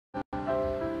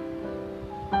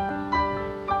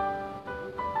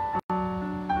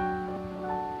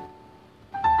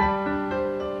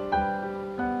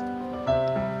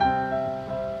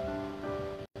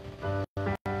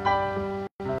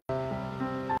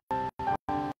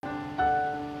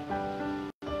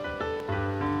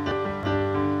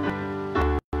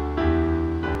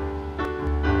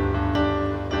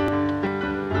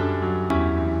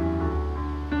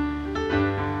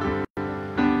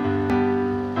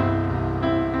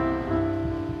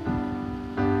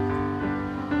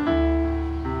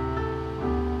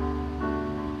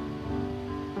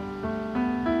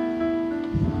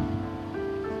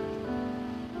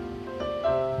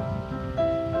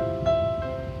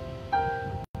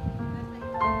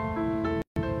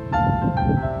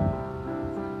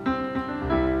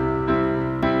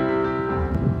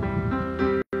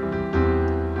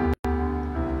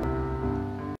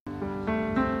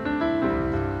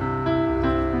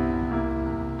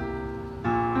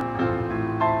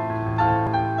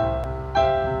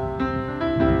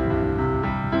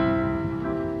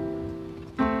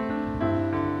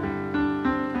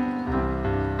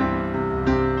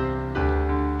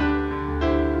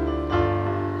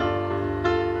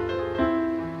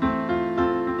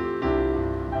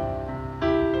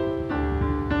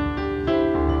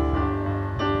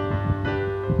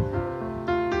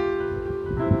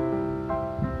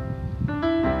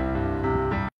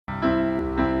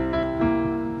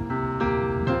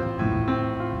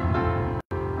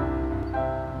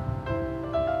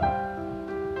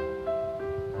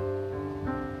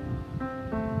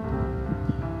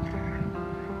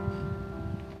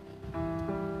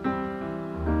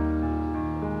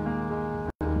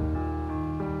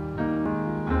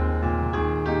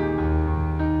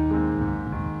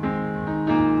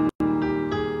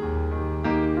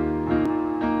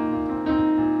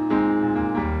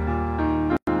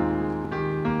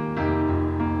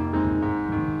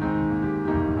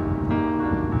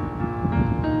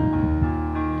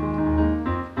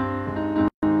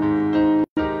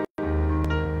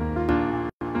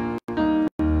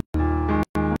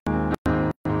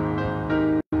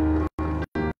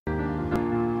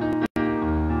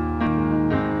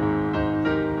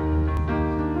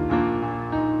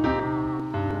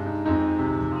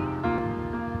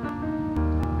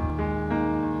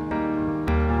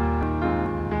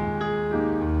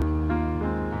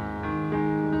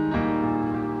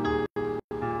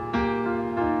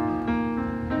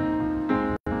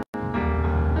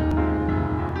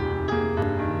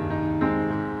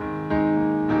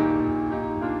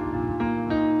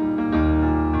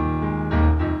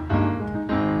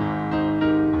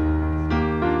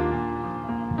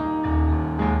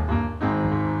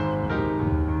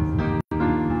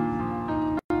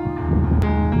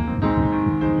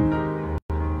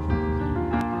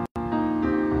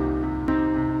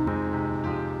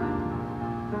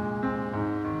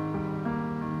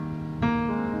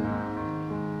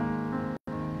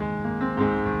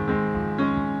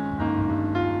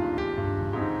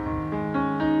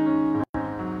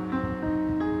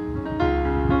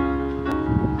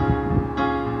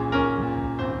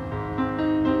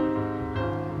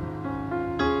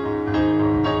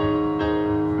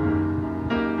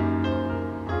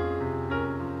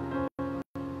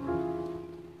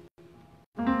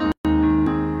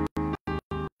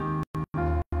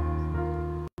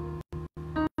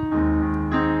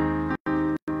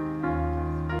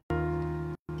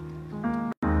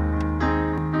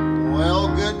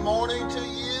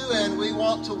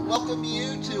want to welcome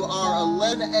you to our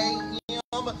 11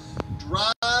 a.m.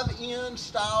 drive-in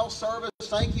style service.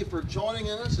 Thank you for joining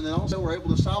us, and then also we're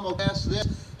able to simulcast this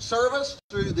service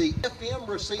through the FM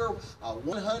receiver,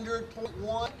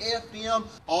 100.1 FM.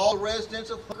 All residents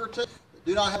of Hookerton that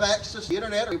do not have access to the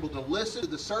internet are able to listen to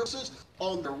the services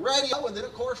on the radio. And then,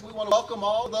 of course, we want to welcome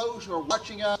all those who are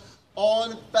watching us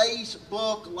on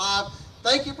Facebook Live.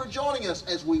 Thank you for joining us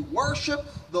as we worship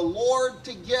the Lord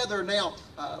together. Now,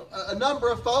 a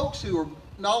number of folks who are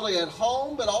not only at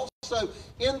home, but also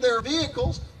in their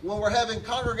vehicles when we're having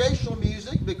congregational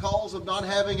music because of not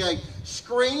having a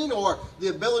screen or the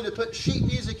ability to put sheet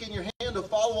music in your hand to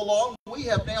follow along, we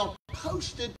have now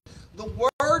posted the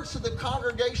words to the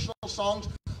congregational songs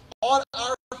on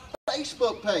our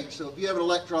Facebook page. So if you have an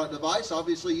electronic device,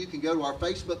 obviously you can go to our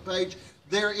Facebook page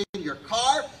there in your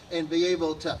car and be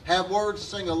able to have words to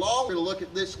sing along. We're going to look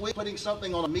at this week putting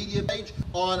something on a media page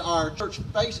on our church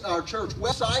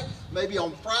website, maybe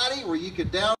on Friday, where you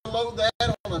could download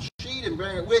that on a sheet and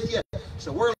bring it with you.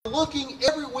 So we're looking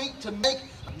every week to make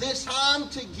this time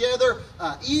together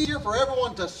easier for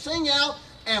everyone to sing out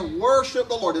and worship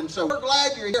the Lord. And so we're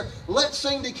glad you're here. Let's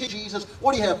sing to King Jesus.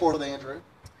 What do you have for us, Andrew?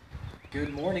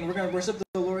 Good morning. We're going to worship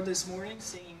the Lord this morning,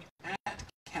 singing At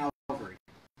Calvary.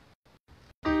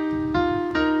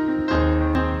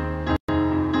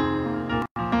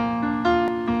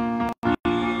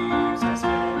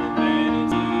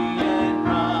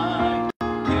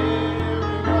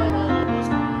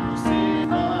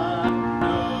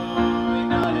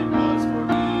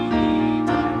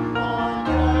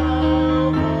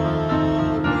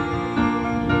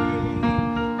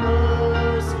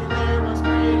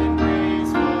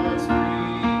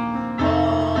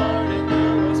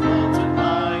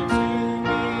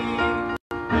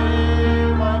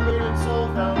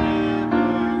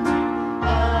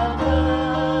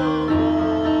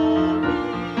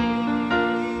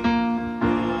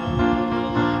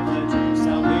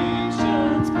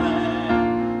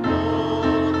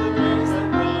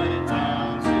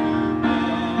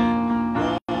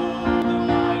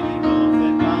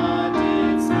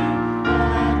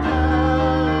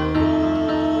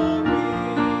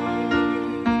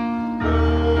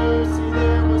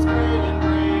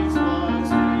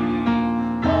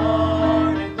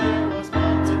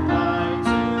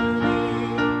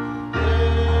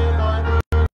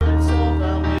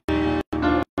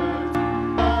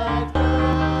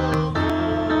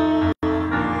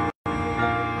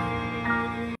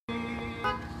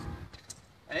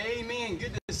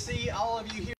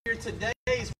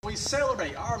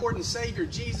 Celebrate our Lord and Savior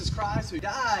Jesus Christ, who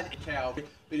died at Calvary,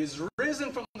 but is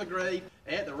risen from the grave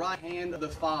at the right hand of the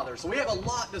Father. So we have a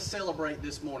lot to celebrate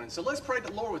this morning. So let's pray that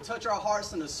the Lord would touch our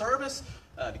hearts in the service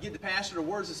to give the pastor the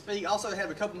words to speak. Also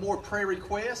have a couple more prayer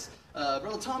requests.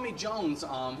 Brother Tommy Jones,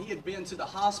 he had been to the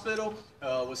hospital,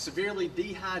 was severely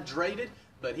dehydrated,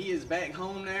 but he is back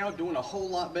home now, doing a whole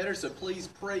lot better, so please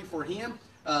pray for him.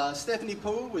 Stephanie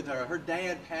Poole with her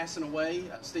dad passing away,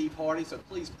 Steve Hardy, so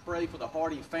please pray for the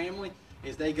Hardy family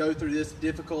as they go through this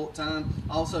difficult time.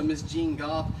 Also, Miss Jean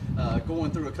Goff going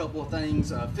through a couple of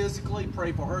things physically.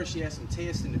 Pray for her. She has some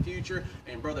tests in the future.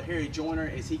 And Brother Harry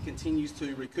Joyner as he continues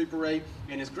to recuperate.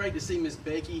 And it's great to see Miss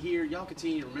Becky here. Y'all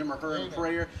continue to remember her in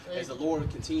prayer as the Lord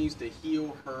continues to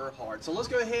heal her heart. So let's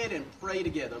go ahead and pray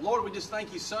together. Lord, we just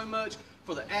thank you so much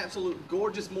for the absolute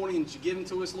gorgeous morning that you've given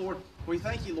to us, Lord. We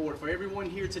thank you, Lord, for everyone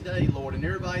here today, Lord, and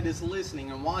everybody that's listening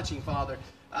and watching, Father.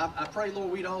 I pray,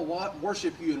 Lord, we'd all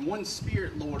worship you in one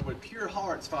spirit, Lord, with pure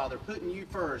hearts, Father, putting you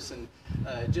first and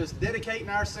just dedicating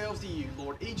ourselves to you,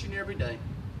 Lord, each and every day.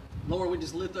 Lord, we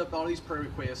just lift up all these prayer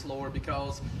requests, Lord,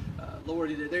 because,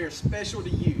 Lord, they're special to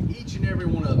you, each and every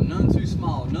one of them, none too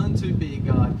small, none too big,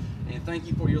 God. And thank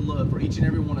you for your love for each and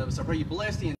every one of us. I pray you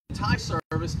bless the entire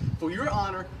service for your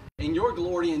honor and your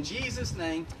glory in Jesus'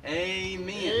 name.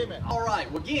 Amen. Amen. All right.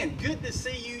 Well, again, good to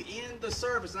see you in the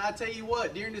service. And I tell you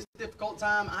what, during this difficult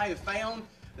time, I have found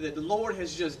that the Lord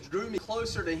has just drew me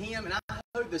closer to Him, and I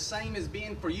hope the same has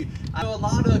been for you. I know a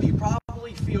lot of you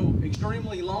probably feel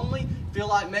extremely lonely, feel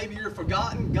like maybe you're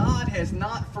forgotten. God has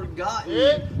not forgotten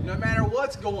you, no matter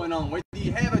what's going on. Whether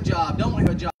you have a job, don't have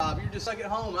a job, you're just stuck at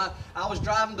home. I was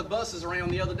driving the buses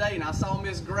around the other day, and I saw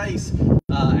Miss Grace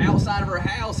outside of her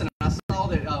house, and I saw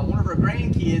that one of her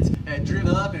grandkids had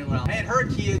driven up and had her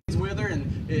kids with her,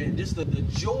 and just the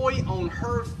joy on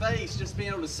her face, just being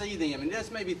able to see them. And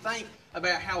just made me think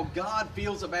about how God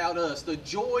feels about us, the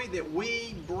joy that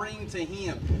we bring to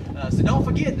Him. So don't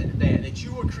forget that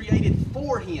you were created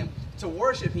for Him, to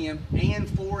worship Him, and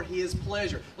for His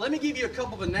pleasure. Let me give you a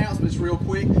couple of announcements real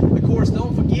quick. Of course,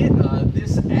 don't forget,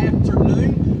 this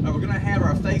afternoon, we're going to have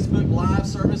our Facebook Live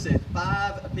service at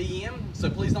 5 p.m., so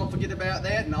please don't forget about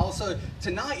that. And also,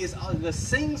 tonight is the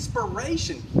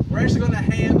Singspiration. We're actually going to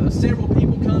have several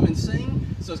people come and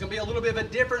sing, so it's going to be a little bit of a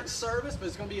different service, but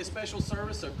it's going to be a special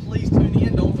service, so please tune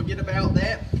in. Don't forget about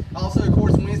that. Also, of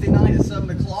course, Wednesday night at 7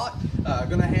 o'clock,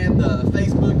 going to have the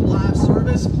Facebook Live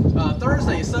service.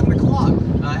 Thursday at 7 o'clock,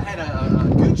 had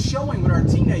a good showing with our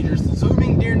teenagers,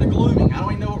 Zooming during the glooming. I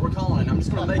don't even know what we're calling it. I'm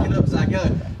just going to make it up as I go.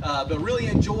 But really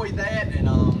enjoyed that, and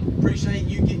appreciate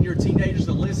you getting your teenagers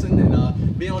to listen,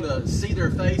 and being able to see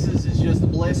their faces is just a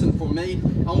blessing for me.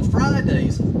 On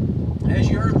Fridays, as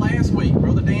you heard last week,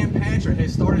 Brother Dan Patrick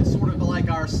has started sort of like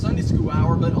our Sunday school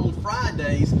hour, but on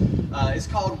Fridays, it's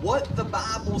called What the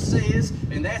Bible Says,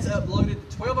 and that's uploaded at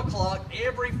 12 o'clock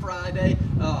every Friday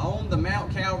on the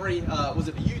Mount Calvary, was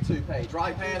it the YouTube page,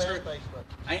 right, Pastor?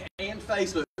 And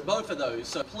Facebook, both of those.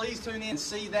 So please tune in and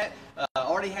see that.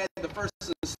 Already had the first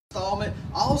installment.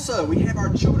 Also, we have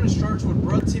our children's church with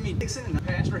Brother Timmy Dixon, and the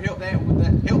pastor helped out with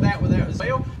that as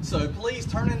well. So please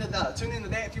tune into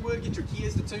that if you would. Get your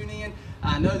kids to tune in.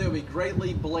 I know they'll be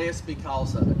greatly blessed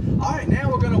because of it. All right, now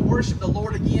we're going to worship the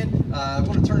Lord again. I'm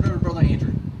going to turn it over to Brother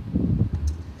Andrew.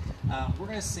 We're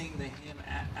going to sing the hymn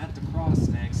at the Cross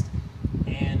next,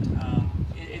 and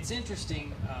it's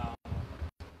interesting.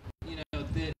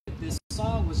 That this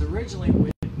song was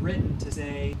originally written to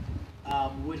say,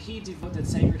 would he devote that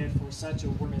sacred head for such a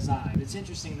worm as I? But it's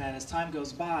interesting that as time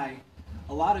goes by,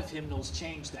 a lot of hymnals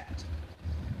change that,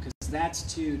 because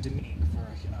that's too demeaning for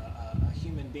a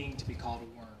human being to be called a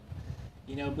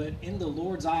worm. But in the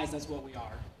Lord's eyes, that's what we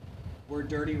are. We're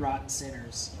dirty, rotten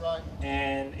sinners. Right.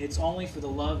 And it's only for the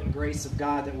love and grace of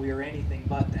God that we are anything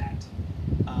but that.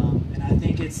 And I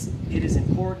think it is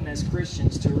important as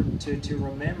Christians to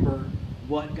remember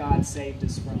what God saved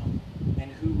us from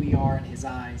and who we are in His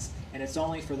eyes. And it's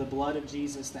only for the blood of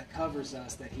Jesus that covers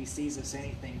us that He sees us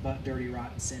anything but dirty,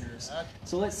 rotten sinners.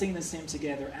 So let's sing this hymn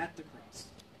together, At the Cross.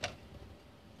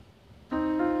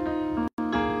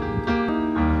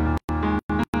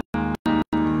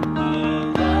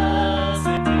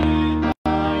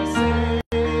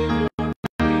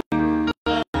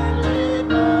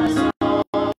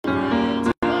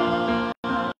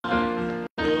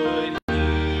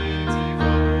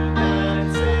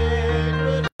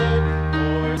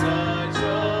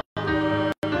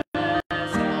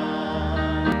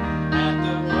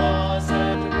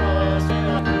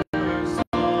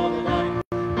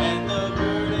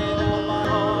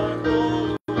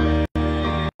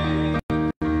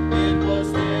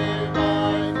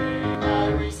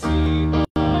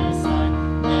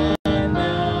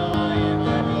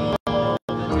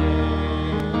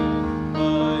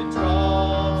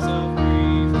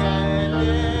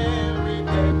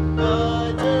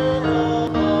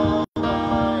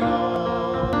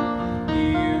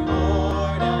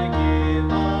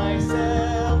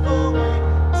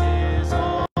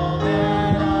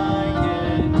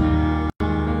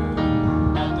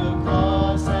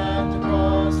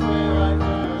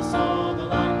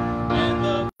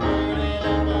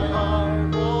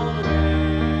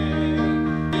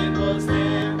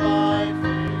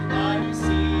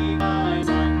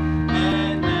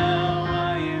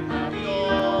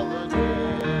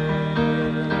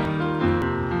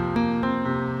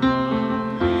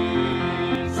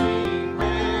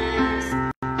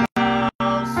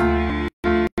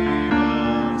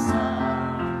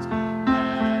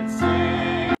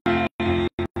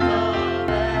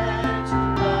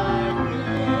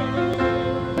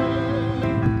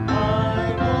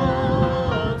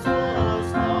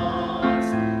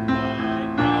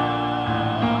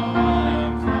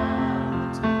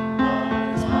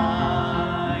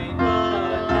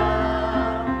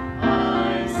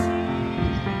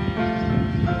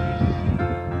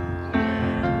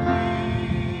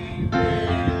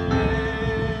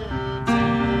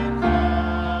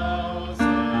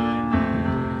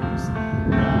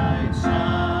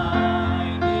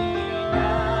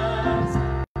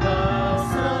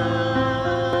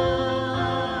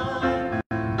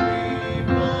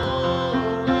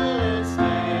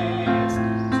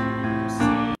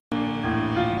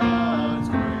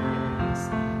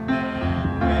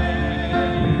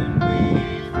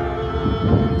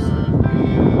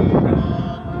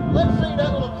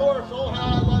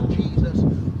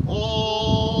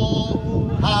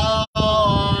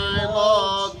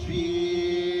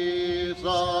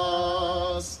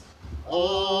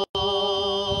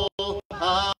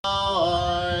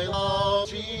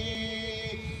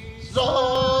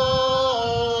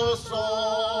 soul.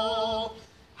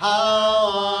 How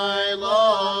I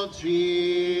love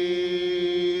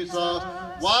Jesus.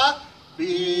 Why?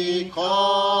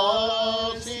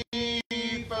 Because he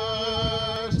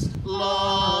first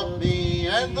loved me.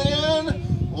 And then,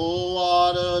 oh,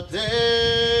 what a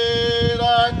day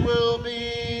that will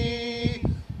be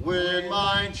when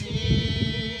my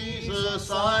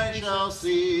Jesus I shall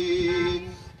see.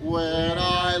 When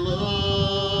I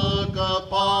look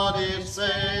upon his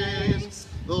face,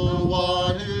 the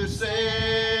one who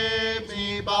saved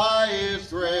me by his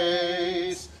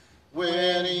grace,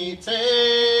 when he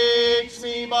takes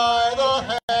me by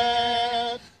the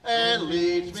hand and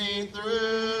leads me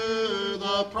through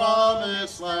the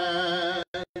promised land,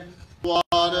 what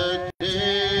a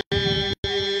day,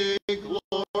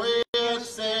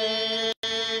 glorious day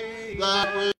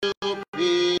that will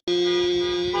be.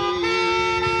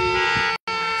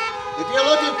 If you're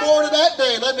looking forward to that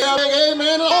day, let me have a big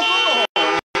amen and all from the horn.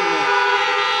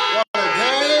 What a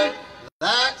day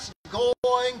that's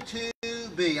going to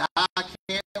be. I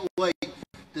can't wait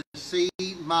to see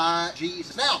my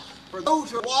Jesus. Now, for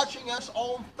those who are watching us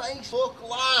on Facebook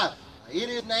Live, it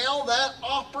is now that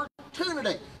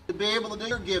opportunity to be able to do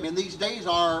your giving. These days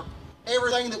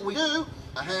everything that we do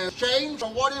has changed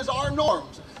from what is our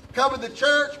norms. Coming to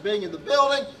church, being in the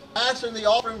building, passing the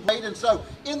offering plate. And so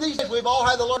in these days, we've all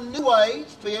had to learn new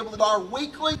ways to be able to do our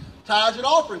weekly tithes and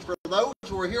offerings. For those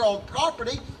who are here on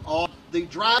property, on the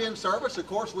drive-in service, of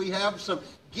course, we have some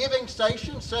giving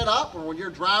stations set up, or when you're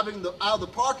driving out of the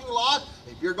parking lot,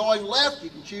 if you're going left, you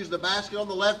can choose the basket on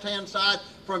the left-hand side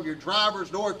from your driver's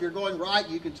door. If you're going right,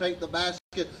 you can take the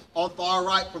basket on far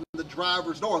right from the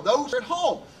driver's door. Those are at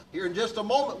home. Here in just a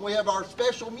moment, we have our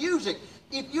special music.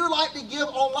 If you'd like to give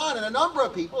online, and a number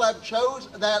of people have chose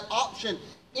that option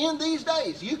in these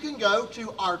days, you can go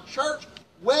to our church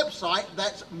website.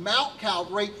 That's Mount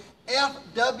Calvary,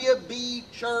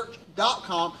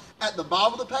 fwbchurch.com. At the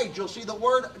bottom of the page, you'll see the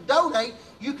word donate.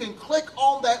 You can click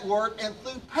on that word and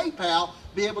through PayPal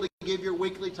be able to give your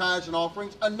weekly tithes and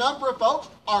offerings. A number of folks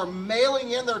are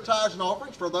mailing in their tithes and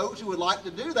offerings. For those who would like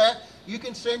to do that, you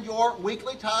can send your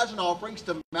weekly tithes and offerings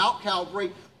to Mount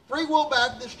Calvary Free Will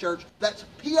Baptist Church. That's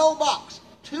P.O. Box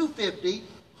 250,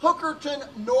 Hookerton,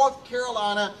 North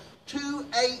Carolina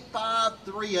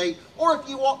 28538. Or if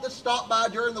you want to stop by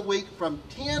during the week from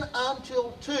 10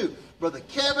 until 2, Brother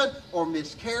Kevin or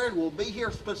Miss Karen will be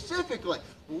here specifically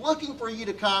looking for you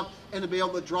to come and to be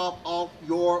able to drop off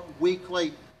your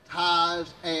weekly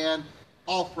tithes and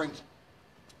offerings.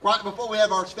 Right before we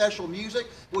have our special music,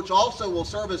 which also will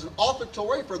serve as an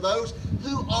offertory for those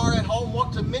who are at home,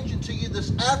 want to mention to you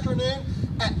this afternoon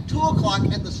at 2 o'clock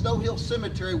at the Snow Hill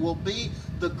Cemetery will be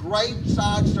the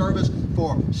graveside service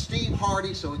for Steve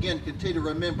Hardy. So again, continue to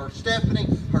remember Stephanie,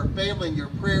 her family, and your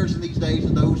prayers in these days,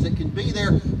 and those that can be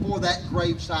there for that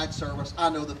graveside service. I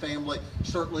know the family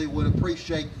certainly would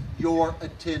appreciate your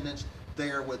attendance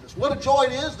there with us. What a joy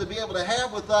it is to be able to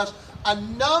have with us a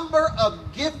number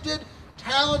of gifted,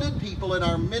 talented people in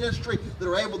our ministry that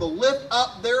are able to lift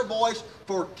up their voice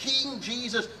for King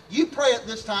Jesus. You pray at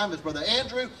this time as Brother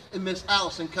Andrew and Miss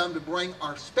Allison come to bring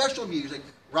our special music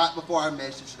right before our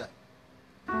message today.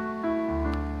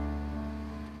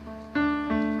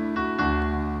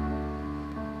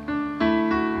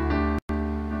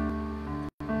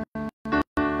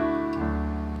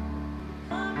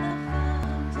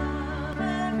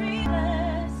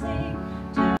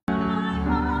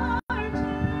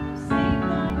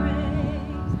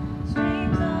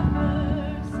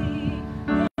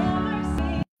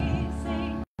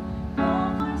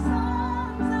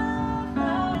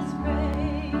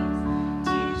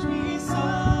 Teach me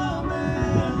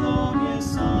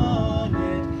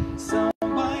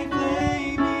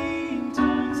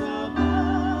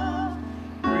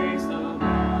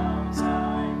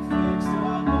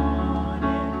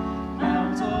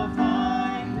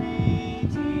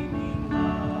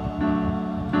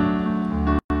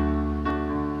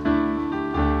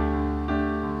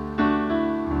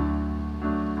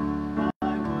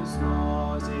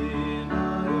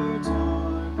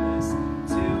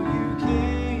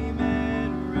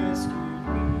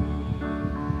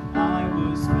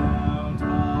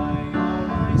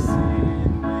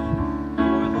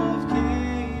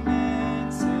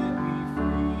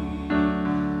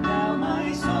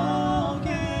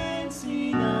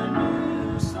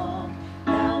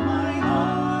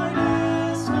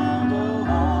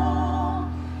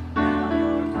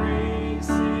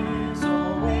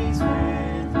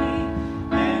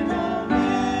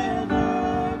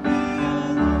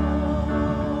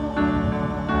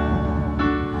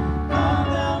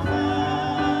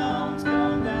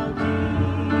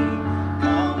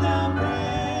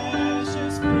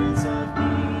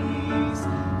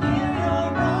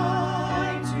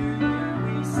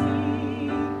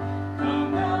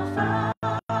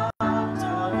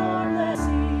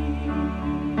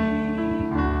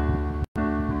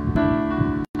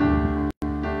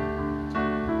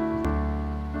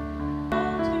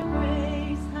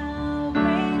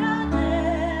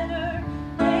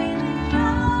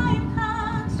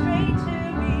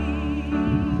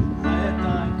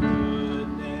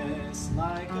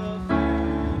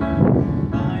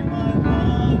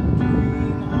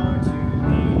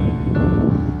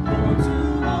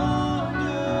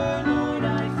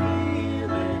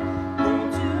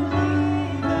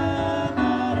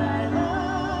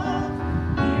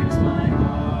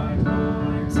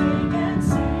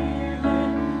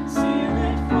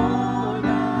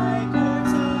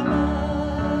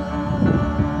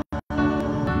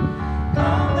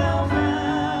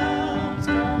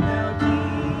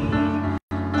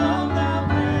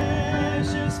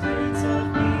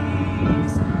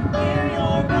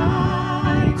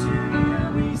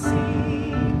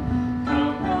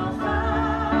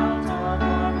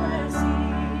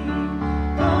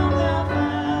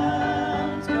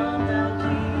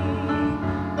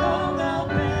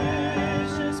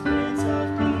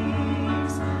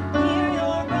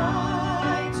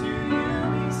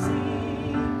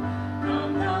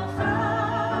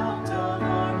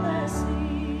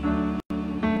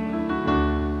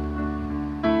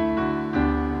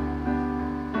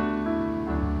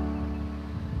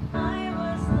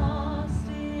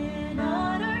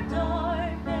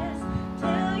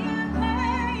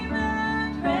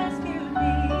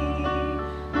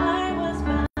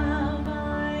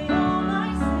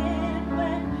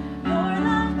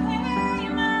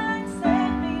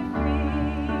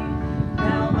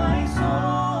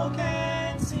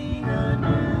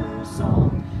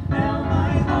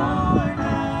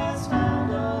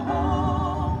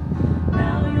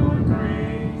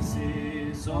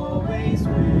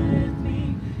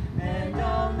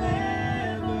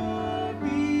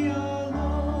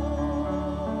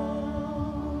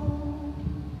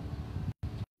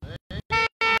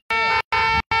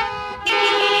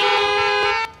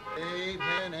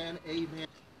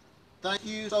Thank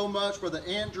you so much, Brother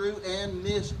Andrew and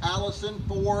Miss Allison,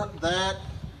 for that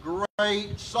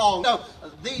great song.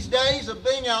 These days of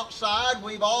being outside,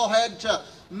 we've all had to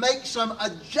make some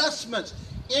adjustments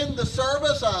in the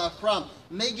service from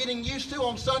me getting used to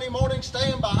on Sunday morning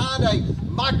staying behind a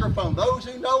microphone. Those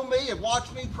who know me have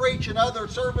watched me preach in other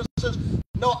services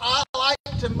know I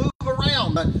like to move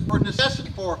around, but for necessity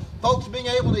for folks being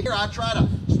able to hear, I try to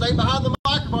stay behind the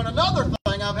microphone. Another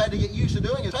thing I've had to get used to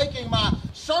doing is taking my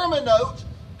sermon notes,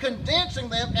 condensing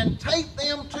them, and tape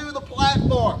them to the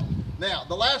platform. Now,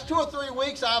 the last 2 or 3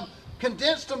 weeks, I've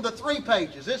condensed them to 3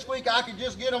 pages. This week, I could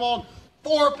just get them on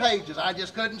 4 pages. I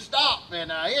just couldn't stop.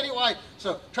 And anyway,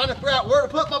 so trying to figure out where to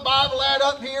put my Bible ad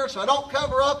up here so I don't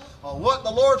cover up what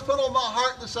the Lord's put on my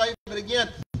heart to say. But again,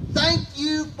 thank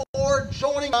you for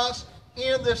joining us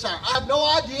in this hour. I have no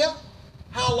idea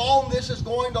how long this is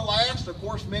going to last. Of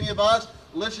course, many of us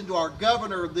listened to our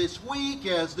governor this week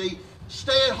as the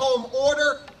stay-at-home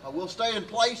order will stay in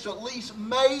place till at least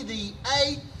May the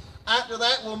 8th. After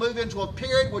that, we'll move into a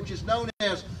period which is known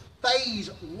as Phase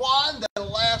 1 that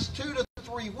will last 2 to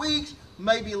 3 weeks,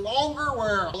 maybe longer,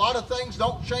 where a lot of things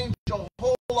don't change a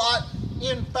whole lot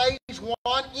in Phase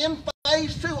 1. In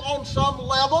Phase 2, on some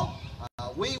level,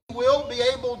 we will be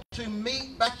able to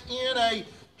meet back in a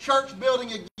church building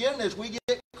again. As we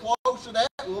get close to that,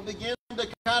 we'll begin to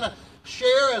kind of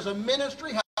share as a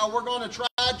ministry how we're going to try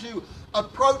to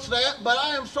approach that. But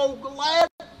I am so glad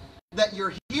that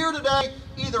you're here today,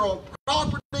 either on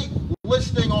property,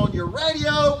 listening on your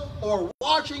radio, or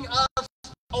watching us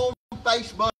on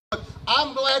Facebook.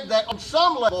 I'm glad that on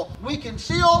some level we can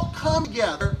still come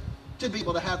together to be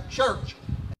able to have church.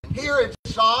 And here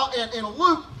in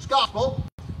Luke's Gospel,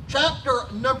 chapter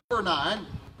number 9,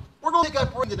 we're going to pick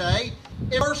up reading today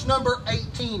in verse number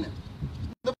 18.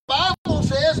 The Bible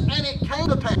says, and it came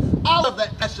to pass. I love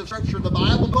that passage of Scripture in the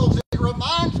Bible because it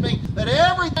reminds me that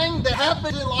everything that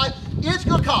happens in life is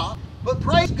going to come. But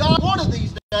praise God, one of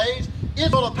these days is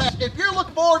going to pass. If you're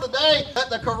looking forward to the day that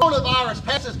the coronavirus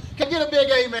passes, can you get a big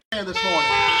amen this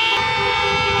morning?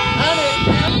 And it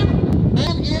came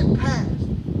and it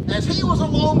passed. As he was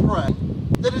alone praying,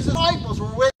 that his disciples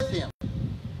were with him.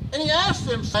 And he asked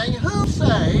them, saying, who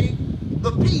say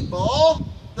the people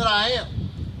that I am?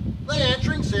 They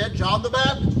answering said, John the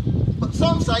Baptist. But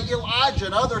some say Elijah,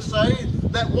 and others say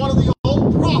that one of the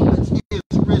old prophets is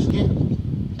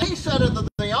risen. And he said unto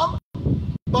them,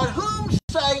 but whom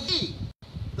say ye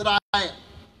that I am?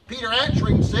 Peter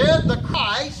answering said, the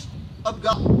Christ of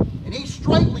God. And he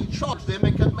straitly charged them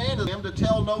and commanded them to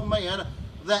tell no man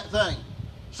that thing,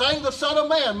 saying, the Son of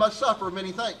Man must suffer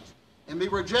many things, and be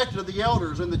rejected of the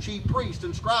elders and the chief priests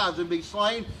and scribes, and be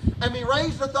slain, and be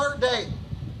raised the 3rd day.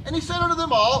 And he said unto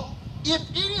them all, if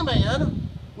any man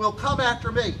will come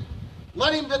after me,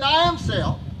 let him deny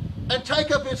himself, and take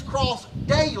up his cross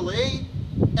daily,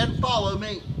 and follow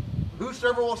me.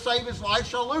 Whosoever will save his life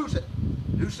shall lose it.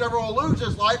 Whosoever will lose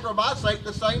his life for my sake,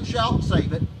 the same shall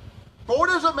save it. For what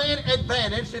is a man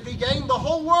advantaged if he gain the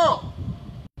whole world,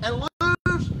 and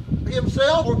lose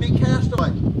himself, or be cast away?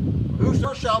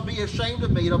 Whosoever shall be ashamed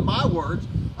of me and of my words,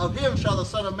 of him shall the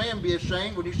Son of Man be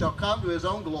ashamed when he shall come to his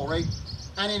own glory,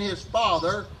 and in his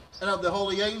Father, and of the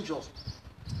holy angels.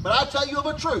 But I tell you of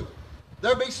a truth,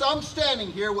 there be some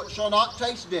standing here which shall not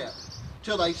taste death,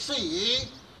 till they see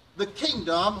the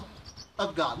kingdom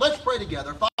of God. Let's pray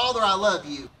together. Father, I love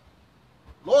you.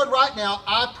 Lord, right now,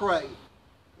 I pray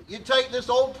that you'd take this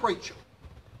old preacher.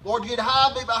 Lord, you'd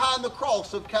hide me behind the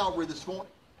cross of Calvary this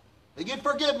morning. That you'd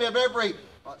forgive me of every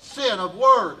sin of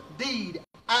word, deed,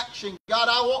 action. God,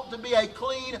 I want to be a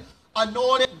clean,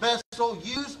 anointed vessel,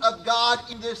 used of God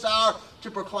in this hour to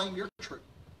proclaim your truth.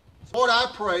 Lord,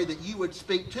 I pray that you would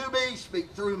speak to me,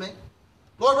 speak through me.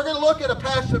 Lord, we're going to look at a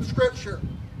passage of Scripture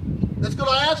that's going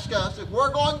to ask us if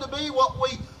we're going to be what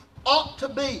we ought to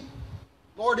be.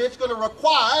 Lord, it's going to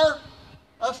require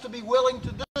us to be willing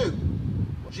to do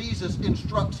what Jesus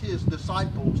instructs his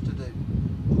disciples to do.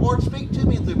 Lord, speak to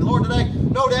me and through me. Lord, today,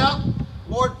 no doubt,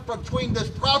 Lord, between this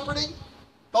property,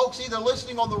 folks either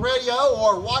listening on the radio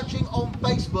or watching on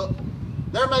Facebook,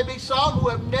 there may be some who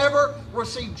have never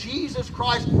received Jesus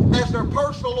Christ as their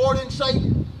personal Lord and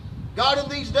Savior. God, in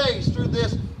these days, through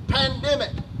this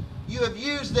pandemic, you have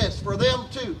used this for them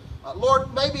to,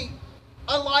 Lord, maybe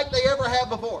unlike they ever have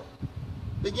before,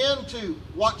 begin to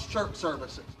watch church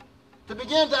services, to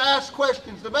begin to ask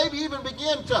questions, to maybe even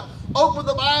begin to open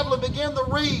the Bible and begin to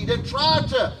read and try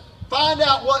to find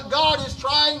out what God is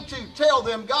trying to tell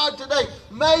them. God, today,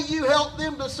 may you help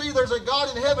them to see there's a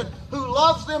God in heaven who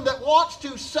loves them, that wants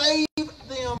to save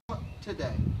them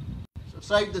today. So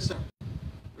save the sinner.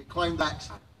 Reclaim the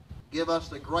backside. Give us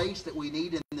the grace that we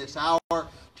need in this hour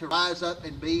to rise up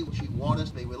and be what you want us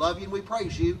to be. We love you and we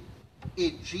praise you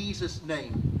in Jesus'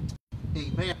 name.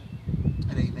 Amen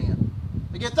and amen.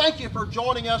 Again, thank you for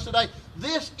joining us today.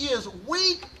 This is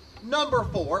week number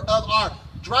 4 of our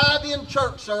drive-in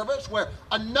church service, where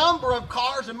a number of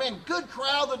cars, and man, good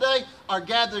crowd today, are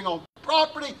gathering on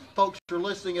property. Folks are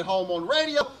listening at home on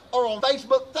radio or on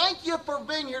Facebook. Thank you for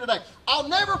being here today. I'll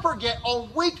never forget,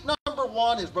 on week number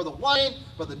 1 is Brother Wayne,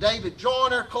 Brother David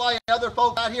Joyner, Clay, other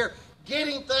folks out here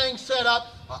getting things set up.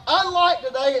 Unlike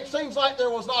today, it seems like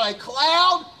there was not a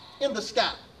cloud in the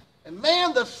sky. And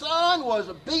man, the sun was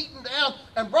beaten down.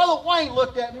 And Brother Wayne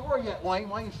looked at me. Where are you at, Wayne?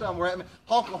 Wayne's somewhere at me.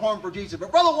 Honking a horn for Jesus.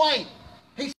 But Brother Wayne,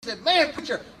 he said, man,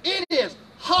 preacher, it is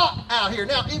hot out here.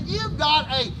 Now, if you've got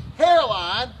a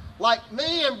hairline like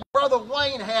me and Brother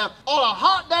Wayne have, on a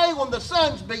hot day when the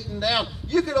sun's beating down,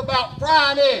 you could about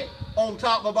fry an egg on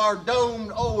top of our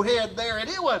domed old head there. And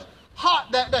it was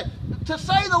hot that day. To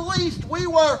say the least, we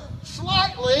were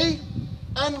slightly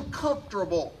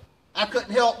uncomfortable. I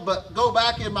couldn't help but go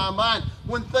back in my mind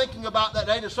when thinking about that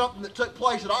day to something that took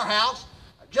place at our house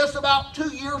just about 2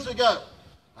 years ago.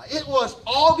 It was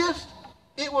August.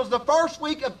 It was the first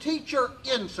week of teacher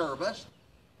in-service.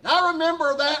 And I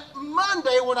remember that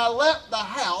Monday when I left the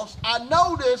house, I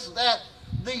noticed that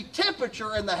the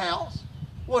temperature in the house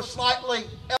was slightly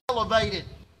elevated.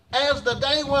 As the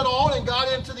day went on and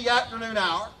got into the afternoon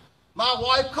hour, my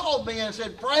wife called me and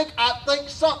said, Frank, I think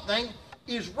something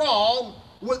is wrong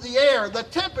with the air. The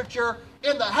temperature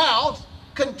in the house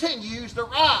continues to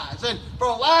rise. And for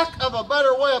lack of a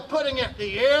better way of putting it,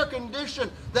 the air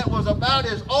condition that was about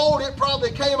as old, it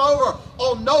probably came over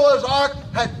on Noah's Ark,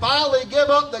 had finally given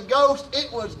up the ghost.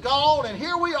 It was gone. And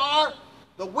here we are,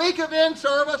 the week of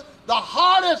in-service, the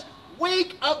hottest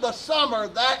week of the summer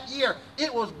that year.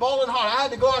 It was boiling hot. I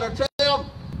had to go out of town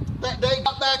that day,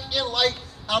 got back in late.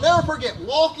 I'll never forget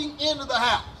walking into the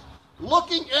house,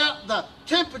 looking at the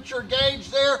temperature gauge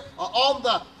there on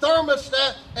the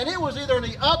thermostat, and it was either in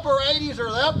the upper 80s or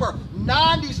the upper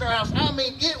 90s in our house. I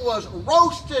mean, it was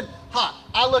roasting hot.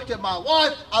 I looked at my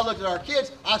wife, I looked at our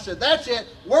kids, I said, that's it,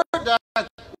 we're done.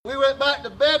 We went back to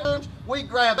bedrooms, we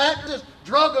grabbed mattresses,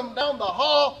 drug them down the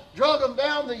hall, drug them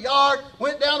down the yard,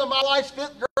 went down to my wife's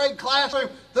 5th grade classroom,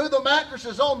 threw the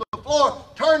mattresses on the floor,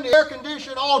 turned the air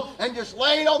conditioner on, and just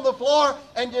laid on the floor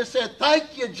and just said,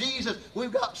 thank you, Jesus,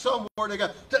 we've got somewhere to go.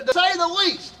 To say the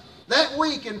least, that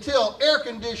week until air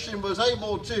conditioning was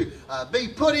able to be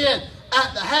put in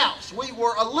at the house, we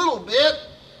were a little bit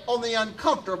on the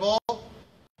uncomfortable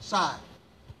side.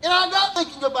 And I got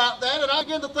thinking about that, and I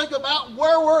began to think about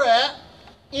where we're at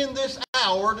in this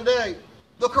hour today.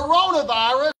 The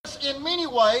coronavirus, in many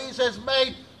ways, has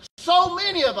made so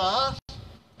many of us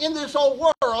in this whole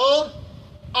world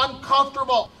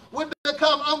uncomfortable. We've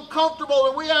become uncomfortable,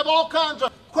 and we have all kinds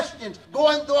of questions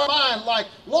going through our mind, like,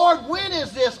 Lord, when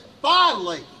is this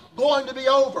finally going to be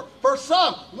over? For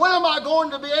some, when am I going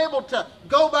to be able to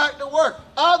go back to work?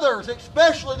 Others,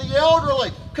 especially the elderly,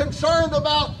 concerned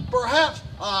about perhaps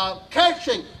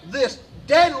catching this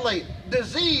deadly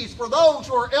disease for those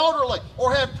who are elderly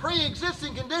or have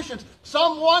pre-existing conditions.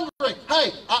 Some wondering,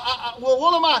 hey, will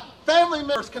one of my family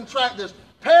members contract this?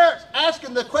 Parents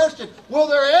asking the question, will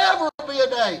there ever be a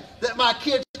day that my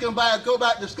kids can go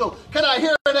back to school? Can I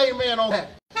hear an amen on that?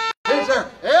 Is there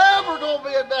ever going to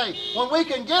be a day when we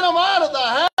can get them out of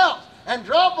the house and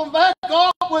drop them back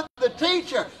off with the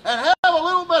teacher and have a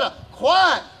little bit of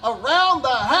quiet around the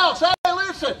house? Hey,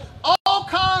 listen, all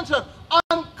kinds of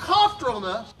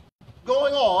uncomfortableness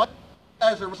going on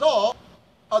as a result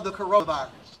of the coronavirus.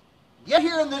 Yet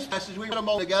here in this passage we read a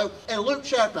moment ago in Luke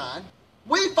chapter 9,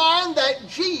 we find that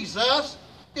Jesus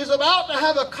is about to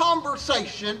have a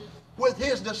conversation with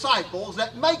his disciples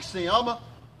that makes them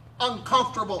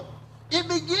uncomfortable. It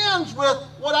begins with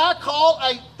what I call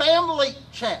a family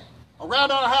chat.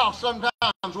 Around our house sometimes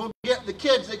we'll get the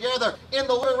kids together in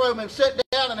the living room and sit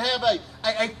down and have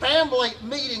a family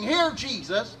meeting. Here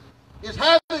Jesus is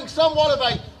having somewhat of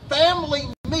a family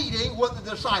meeting with the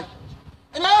disciples.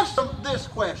 And ask them this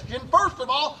question. First of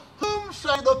all, whom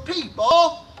say the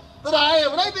people that I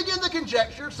am? And they begin to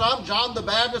conjecture. Some, John the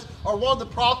Baptist, or one of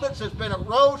the prophets has been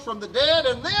arose from the dead.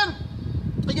 And then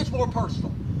it gets more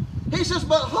personal. He says,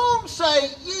 but whom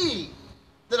say ye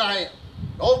that I am?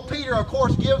 Old Peter, of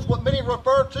course, gives what many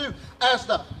refer to as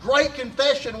the great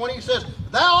confession when he says,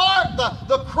 thou art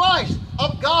the Christ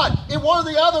of God. In one of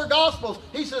the other Gospels,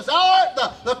 he says, thou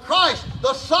art the Christ,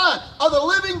 the Son of the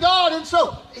living God. And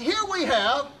so here we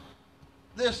have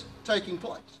this taking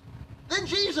place. Then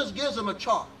Jesus gives them a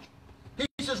charge.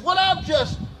 He says, what I've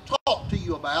just talked to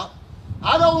you about,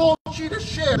 I don't want you to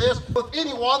share this with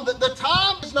anyone, that the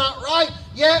time is not right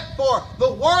yet for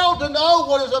the world to know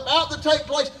what is about to take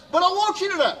place, but I want you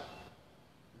to know.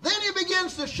 Then he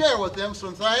begins to share with them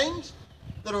some things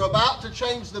that are about to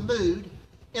change the mood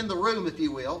in the room, if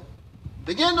you will.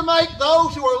 Begin to make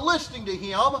those who are listening to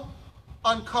him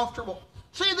uncomfortable.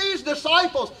 See, these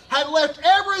disciples had left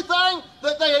everything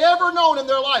that they had ever known in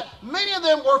their life. Many of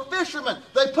them were fishermen.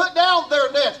 They put down their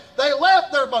nets. They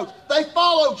left their boats. They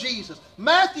followed Jesus.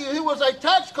 Matthew, who was a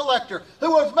tax collector,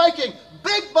 who was making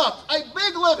big bucks, a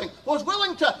big living, was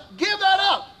willing to give that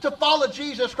up to follow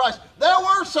Jesus Christ. There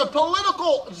were some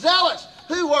political zealots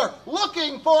who were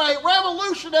looking for a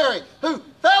revolutionary, who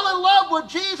fell in love with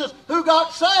Jesus, who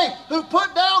got saved, who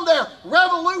put down their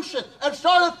revolution and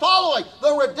started following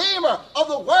the Redeemer of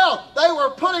the world. They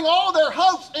were putting all their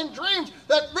hopes and dreams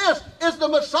that this is the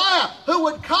Messiah who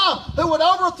would come, who would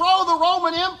overthrow the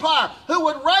Roman Empire, who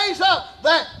would raise up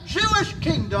that Jewish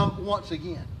kingdom once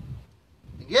again.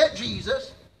 And yet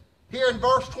Jesus, here in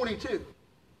verse 22,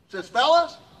 says,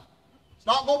 fellas, it's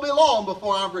not going to be long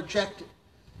before I'm rejected.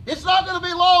 It's not going to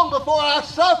be long before I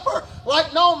suffer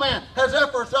like no man has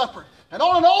ever suffered. And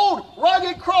on an old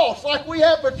rugged cross like we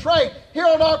have portrayed here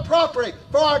on our property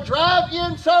for our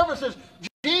drive-in services,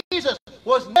 Jesus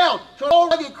was nailed to an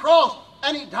old rugged cross,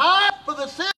 and he died for the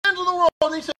sins of the world.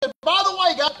 And he said, by the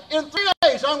way, guys, in 3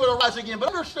 days I'm going to rise again. But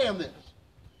understand this.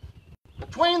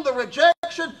 Between the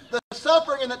rejection, the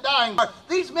suffering, and the dying,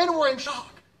 these men were in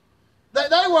shock. That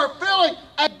they were feeling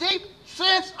a deep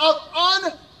sense of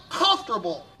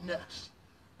uncomfortableness.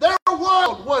 Their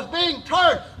world was being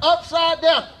turned upside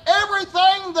down.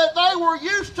 Everything that they were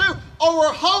used to or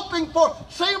were hoping for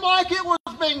seemed like it was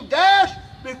being dashed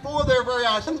before their very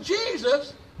eyes. And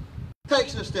Jesus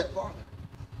takes it a step farther.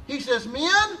 He says,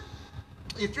 men,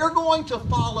 if you're going to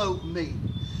follow me,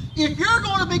 if you're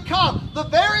going to become the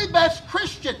very best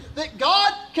Christian that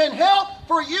God can help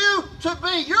for you to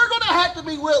be, you're going to have to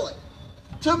be willing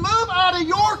to move out of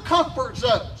your comfort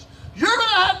zones. You're going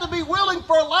to have to be willing,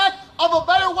 for lack of a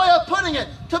better way of putting it,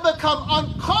 to become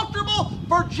uncomfortable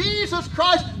for Jesus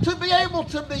Christ, to be able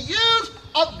to be used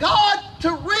of God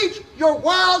to reach your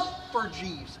world for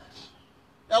Jesus.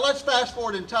 Now let's fast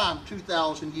forward in time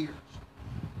 2,000 years.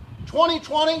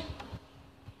 2020,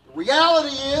 the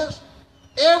reality is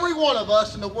every one of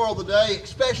us in the world today,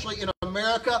 especially in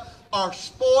America, are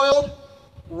spoiled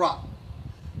rotten.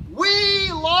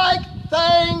 We like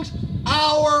things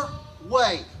our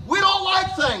way. We don't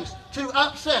like things to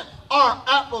upset our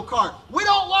apple cart. We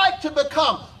don't like to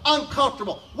become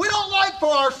uncomfortable. We don't like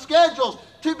for our schedules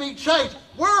to be changed.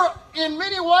 We're in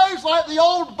many ways like the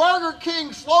old Burger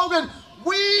King slogan,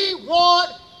 we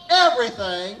want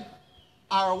everything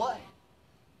our way.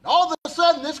 And all of a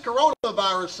sudden, this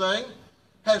coronavirus thing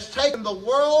has taken the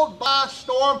world by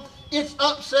storm. It's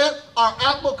upset our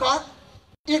apple cart.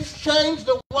 It's changed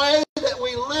the way that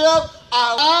we live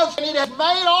our lives, and it has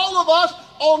made all of us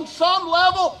on some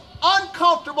level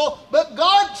uncomfortable. But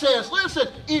God says, listen,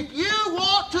 if you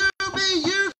want to be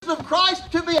used of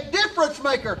Christ to be a difference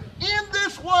maker in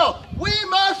this world, we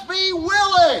must be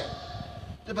willing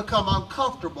to become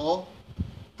uncomfortable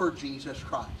for Jesus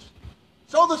Christ.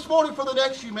 So this morning, for the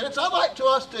next few minutes, I'd like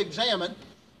us to examine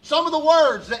some of the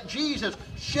words that Jesus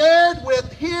shared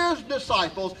with his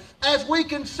disciples as we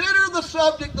consider the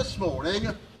subject this morning,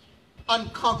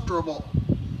 uncomfortable.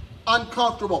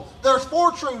 Uncomfortable. There's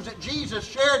 4 truths that Jesus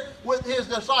shared with his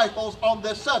disciples on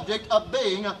this subject of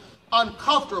being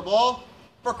uncomfortable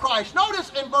for Christ.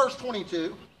 Notice in verse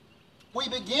 22, we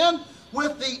begin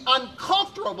with the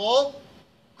uncomfortable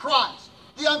Christ.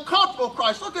 The uncomfortable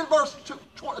Christ. Look at verse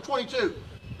 22.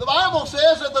 The Bible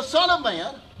says that the Son of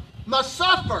Man must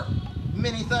suffer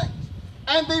many things,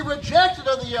 and be rejected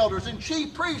of the elders and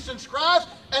chief priests and scribes,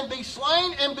 and be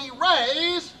slain and be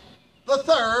raised the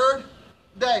 3rd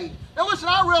day. Now listen,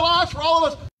 I realize for all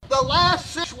of us, the last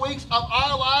 6 weeks of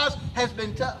our lives has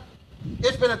been tough.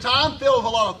 It's been a time filled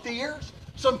with a lot of fears,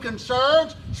 some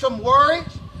concerns, some worries.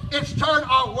 It's turned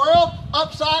our world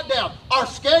upside down. Our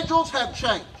schedules have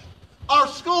changed. Our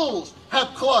schools have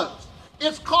closed.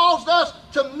 It's caused us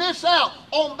to miss out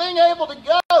on being able to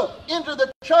go into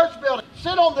the church building,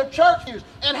 sit on the church pews,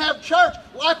 and have church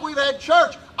like we've had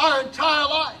church our entire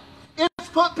life. It's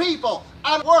put people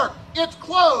out of work. It's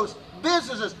closed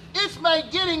businesses. It's made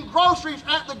getting groceries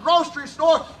at the grocery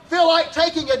store feel like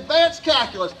taking advanced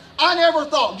calculus. I never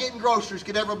thought getting groceries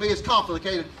could ever be as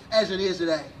complicated as it is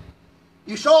today.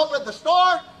 You show up at the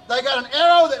store, they got an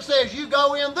arrow that says you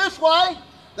go in this way.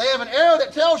 They have an arrow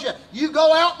that tells you you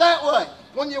go out that way.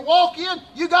 When you walk in,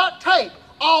 you got tape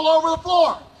all over the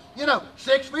floor. You know,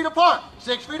 6 feet apart,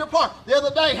 6 feet apart. The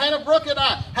other day, Hannah Brooke and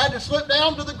I had to slip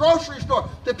down to the grocery store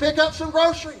to pick up some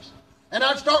groceries. And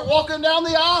I'd start walking down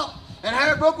the aisle. And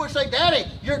Hannah Brooke would say, Daddy,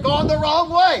 you're going the wrong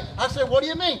way. I said, what do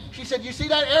you mean? She said, you see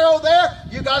that arrow there?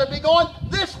 You got to be going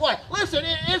this way. Listen,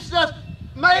 it's just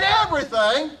made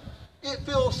everything. It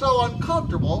feels so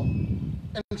uncomfortable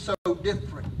and so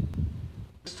different.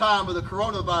 This time of the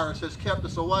coronavirus has kept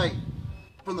us away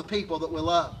from the people that we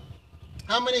love.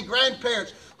 How many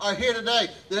grandparents are here today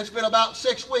that it's been about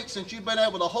 6 weeks since you've been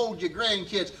able to hold your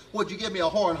grandkids? Would you give me a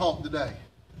horn honk today?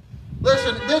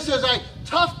 Listen, this is a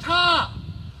tough time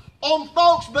on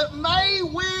folks, but may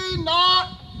we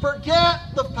not forget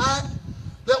the fact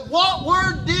that what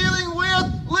we're dealing with,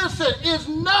 listen, is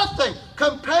nothing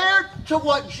compared to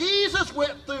what Jesus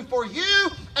went through for you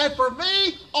and for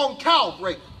me on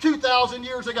Calvary 2,000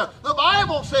 years ago. The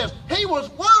Bible says He was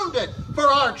wounded for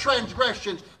our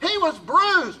transgressions. He was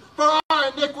bruised for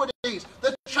our iniquities.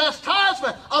 The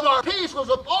chastisement of our peace was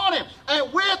upon Him,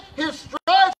 and with His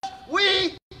stripes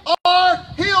we are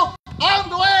healed. I'm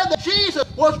glad that Jesus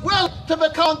was willing to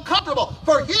become uncomfortable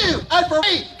for you and for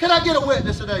me. Can I get a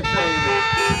witness today?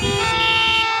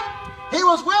 He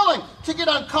was willing to get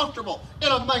uncomfortable in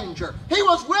a manger. He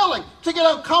was willing to get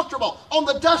uncomfortable on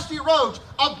the dusty roads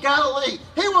of Galilee.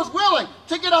 He was willing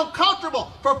to get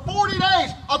uncomfortable for 40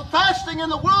 days of fasting in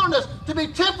the wilderness to be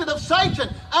tempted of Satan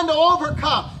and to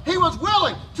overcome. He was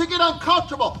willing to get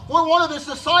uncomfortable when one of His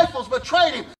disciples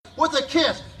betrayed Him with a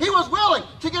kiss. He was willing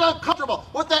to get uncomfortable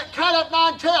with that cat of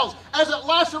 9 tails as it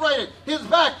lacerated His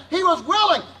back. He was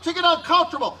willing to get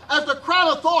uncomfortable as the crown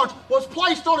of thorns was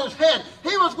placed on His head.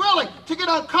 He was willing to get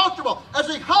uncomfortable as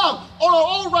He hung on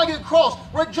an old rugged cross,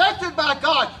 rejected by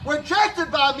God,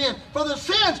 rejected by men for the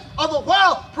sins of the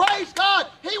world. Praise God,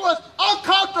 He was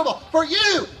uncomfortable for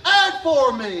you and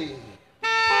for me.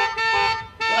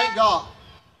 Thank God,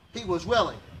 He was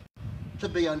willing to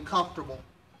be uncomfortable.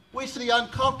 We see the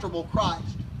uncomfortable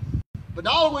Christ. But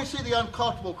not only we see the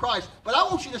uncomfortable Christ, but I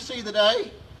want you to see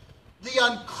today the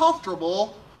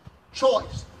uncomfortable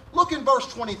choice. Look in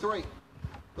verse 23.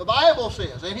 The Bible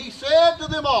says, and He said to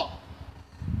them all,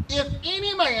 if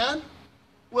any man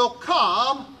will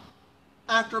come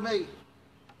after me.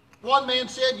 One man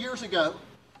said years ago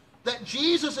that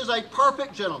Jesus is a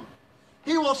perfect gentleman.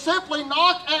 He will simply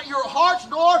knock at your heart's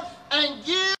door and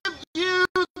give you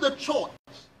the choice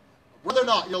whether or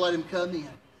not you'll let Him come in.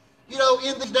 You know,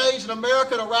 in these days in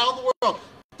America and around the world,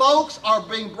 folks are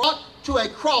being brought to a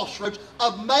crossroads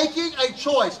of making a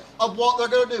choice of what they're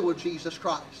going to do with Jesus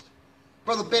Christ.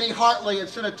 Brother Benny Hartley had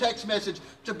sent a text message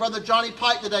to Brother Johnny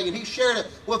Pike today, and he shared it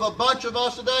with a bunch of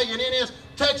us today. And in his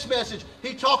text message,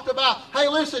 he talked about, hey,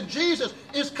 listen, Jesus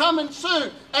is coming soon.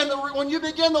 And when you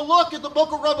begin to look at the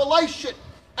book of Revelation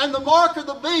and the mark of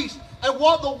the beast and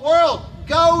what the world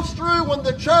goes through when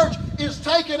the church is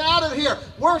taken out of here,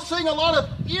 we're seeing a lot of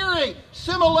eerie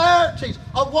similarities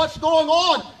of what's going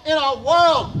on in our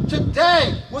world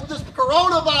today with this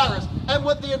coronavirus and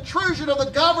with the intrusion of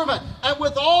the government and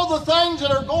with all the things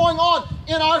that are going on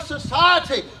in our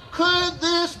society. Could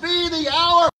this be the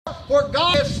hour where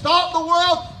God has stopped the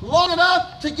world long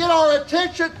enough to get our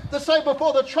attention to say,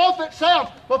 before the trumpet sounds,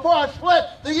 before I split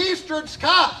the eastern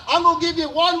sky, I'm going to give you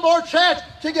one more chance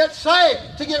to get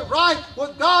saved, to get right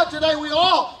with God today. We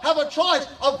all have a choice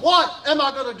of what am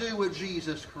I going to do with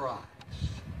Jesus Christ.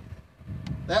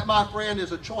 That, my friend,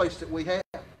 is a choice that we have.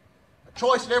 A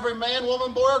choice that every man,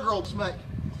 woman, boy, or girl must make.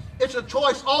 It's a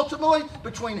choice ultimately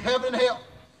between heaven and hell.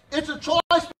 It's a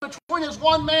choice between, as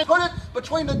one man put it,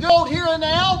 between the good old here and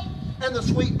now and the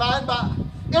sweet by and by.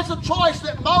 It's a choice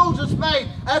that Moses made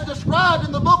as described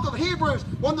in the book of Hebrews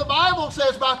when the Bible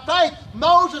says by faith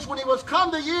Moses, when he was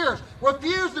come to years,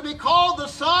 refused to be called the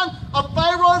son of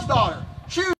Pharaoh's daughter,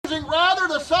 choosing rather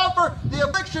to suffer the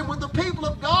affliction with the people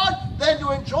of God than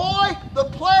to enjoy the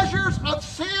pleasures of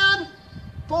sin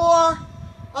for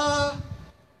a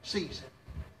season.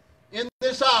 In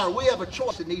this hour, we have a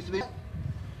choice that needs to be made.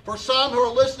 For some who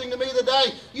are listening to me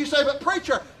today, you say, but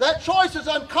preacher, that choice is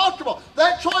uncomfortable.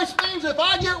 That choice means if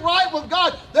I get right with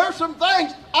God, there's some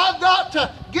things I've got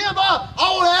to give up.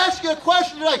 I want to ask you a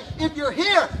question today. If you're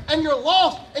here and you're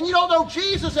lost and you don't know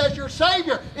Jesus as your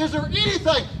Savior, is there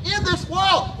anything in this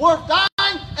world worth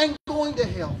dying and going to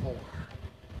hell for?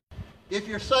 If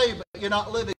you're saved but you're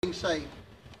not living saved,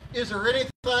 is there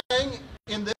anything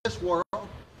in this world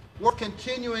worth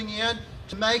continuing in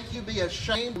to make you be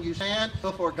ashamed when you stand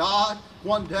before God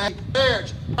one day?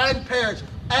 Parents, grandparents,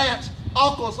 aunts,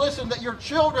 uncles, listen, that your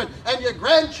children and your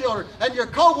grandchildren and your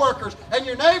co-workers and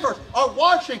your neighbors are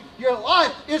watching your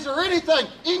life. Is there anything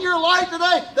in your life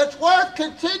today that's worth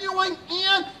continuing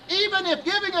in, even if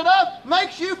giving it up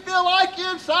makes you feel like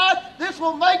inside, this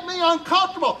will make me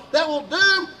uncomfortable, that will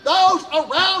doom those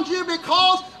around you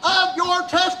because of your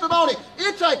testimony?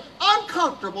 It's an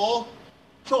uncomfortable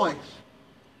choice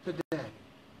today.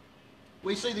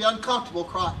 We see the uncomfortable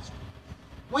Christ.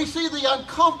 We see the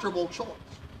uncomfortable choice.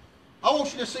 I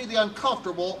want you to see the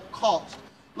uncomfortable cost.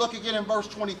 Look again in verse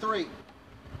 23.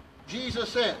 Jesus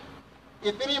said,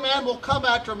 if any man will come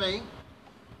after me,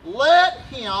 let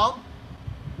him,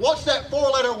 what's that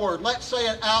four-letter word? Let's say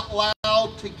it out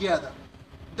loud together.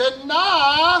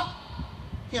 Deny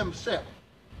himself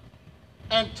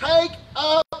and take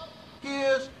up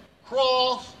his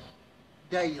cross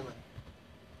daily.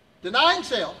 Deny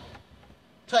himself,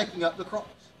 taking up the cross.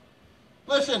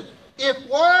 Listen, if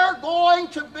we're going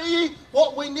to be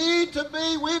what we need to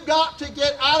be, we've got to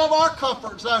get out of our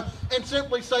comfort zone and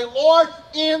simply say, Lord,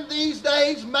 in these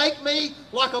days, make me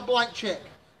like a blank check.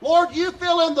 Lord, you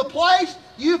fill in the place,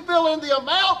 you fill in the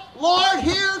amount. Lord,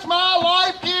 here's my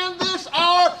life in this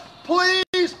hour.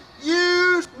 Please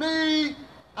use me,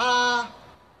 I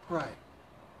pray.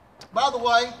 By the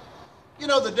way, you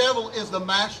know the devil is the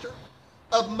master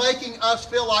of making us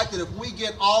feel like that if we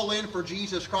get all in for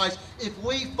Jesus Christ, if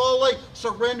we fully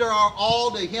surrender our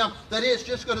all to Him, that it's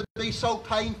just going to be so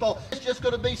painful. It's just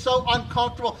going to be so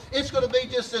uncomfortable. It's going to be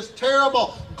just this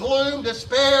terrible gloom,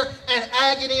 despair, and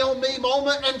agony on me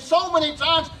moment. And so many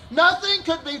times, nothing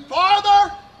could be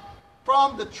farther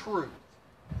from the truth.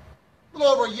 A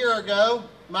little over a year ago,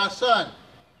 my son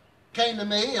came to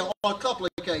me on a couple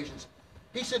of occasions.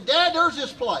 He said, Dad, there's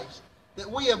this place that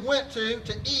we have went to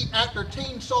eat after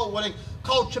teen soul winning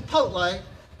called Chipotle.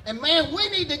 And man, we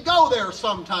need to go there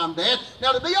sometime, Dad.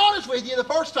 Now, to be honest with you, the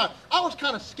first time, I was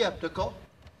kind of skeptical.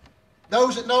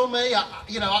 Those that know me,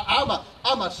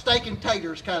 I'm a steak and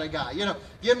taters kind of guy. You know,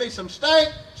 give me some steak,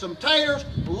 some taters,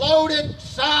 loaded,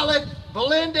 salad,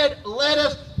 blended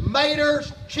lettuce,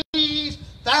 maters, cheese,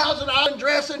 Thousand Island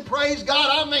dressing, praise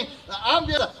God. I mean, I'm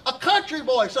just a country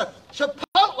boy. So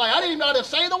Chipotle, I didn't even know how to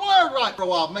say the word right for a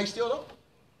while. May still don't.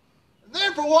 And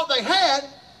then for what they had,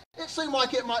 it seemed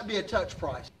like it might be a touch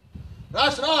price. But I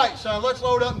said, all right, son, let's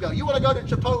load up and go. You want to go to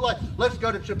Chipotle? Let's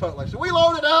go to Chipotle. So we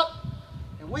loaded up,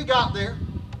 and we got there.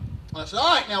 I said,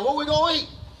 all right, now what are we going to eat?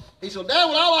 He said, Dad,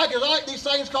 what I like these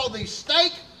things called these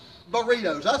steak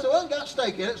burritos. I said, well, it's got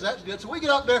steak in it, so that's good. So we get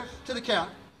up there to the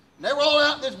counter. And they roll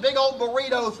out this big old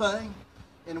burrito thing.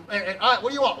 And all right, what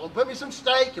do you want? Well, put me some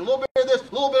steak, a little bit of this,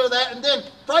 a little bit of that. And then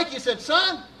Frankie said,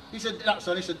 son, he said,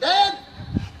 Dad,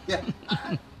 yeah,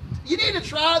 you need to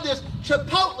try this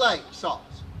Chipotle sauce.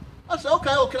 I said,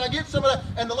 okay, well, can I get some of that?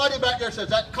 And the lady back there says,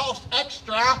 that costs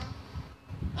extra.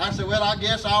 I said, well, I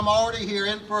guess I'm already here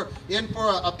in for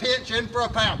a pinch, in for a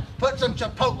pound. Put some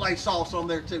Chipotle sauce on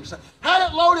there too. So had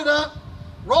it loaded up,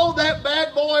 rolled that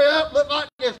bad boy up, looked like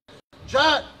this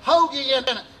giant hoagie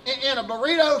in a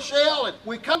burrito shell, and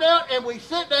we come down and we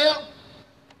sit down.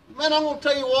 Man, I'm going to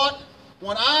tell you what,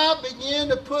 when I began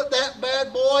to put that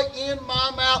bad boy in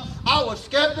my mouth, I was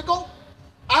skeptical.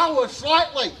 I was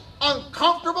slightly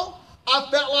uncomfortable. I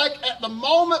felt like at the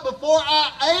moment before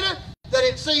I ate it that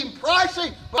it seemed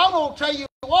pricey, but I'm going to tell you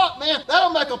what, man, that'll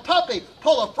make a puppy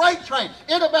pull a freight train.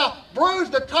 It about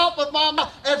bruised the top of my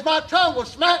mouth as my tongue was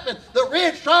smacking the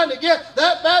ridge trying to get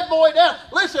that bad boy down.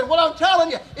 Listen, what I'm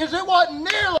telling you is it wasn't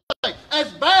nearly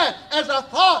as bad as I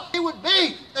thought it would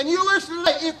be. And you listen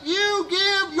today, if you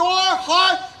give your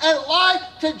heart and life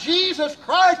to Jesus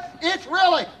Christ, it's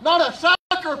really not a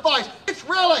sacrifice. It's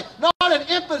really not an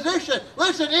imposition.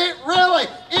 Listen, it really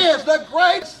is the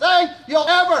greatest thing you'll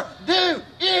ever do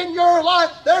in your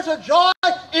life. There's a joy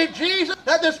in Jesus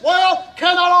that this world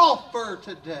cannot offer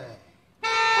today.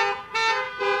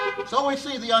 So we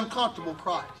see the uncomfortable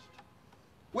Christ.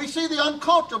 We see the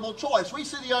uncomfortable choice. We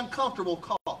see the uncomfortable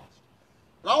cost.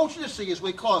 But I want you to see as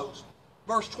we close,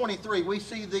 verse 23, we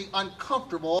see the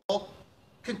uncomfortable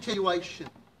continuation.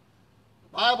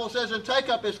 The Bible says, and take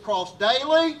up his cross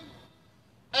daily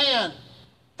and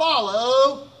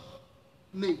follow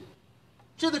me.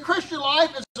 See, the Christian life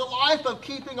is a life of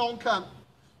keeping on coming.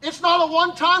 It's not a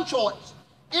one-time choice.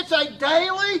 It's a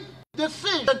daily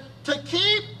decision to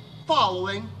keep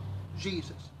following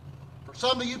Jesus. For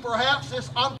some of you, perhaps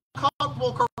this uncomfortable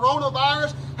uncontrollable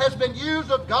coronavirus has been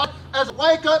used of God as a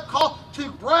wake-up call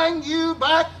to bring you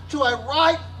back to a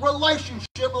right relationship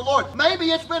with the Lord.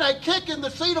 Maybe it's been a kick in the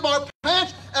seat of our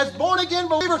pants as born-again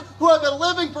believers who have been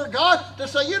living for God to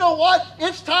say, you know what,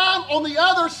 it's time on the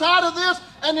other side of this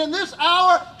and in this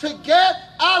hour to get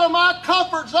out of my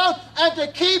comfort zone and to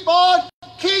keep on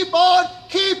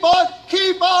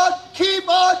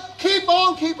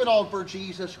keeping on for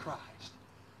Jesus Christ.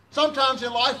 Sometimes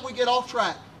in life we get off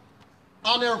track.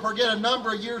 I'll never forget a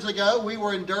number of years ago, we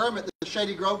were in Durham at the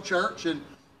Shady Grove Church, and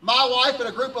my wife and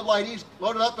a group of ladies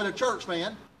loaded up in a church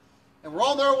van and were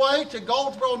on their way to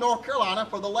Goldsboro, North Carolina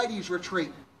for the ladies'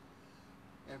 retreat.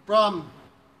 And from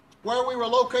where we were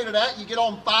located at, you get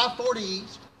on 540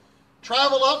 East,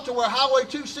 travel up to where Highway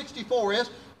 264 is,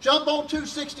 jump on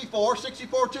 264,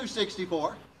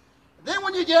 264. Then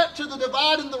when you get to the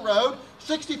divide in the road,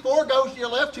 64 goes to your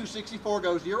left, 264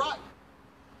 goes to your right.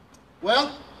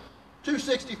 Well,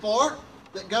 264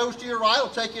 that goes to your right will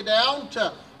take you down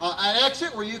to an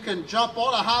exit where you can jump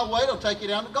on a highway. It'll take you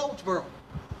down to Goldsboro.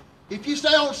 If you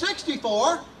stay on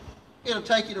 64, it'll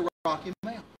take you to Rocky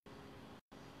Mount.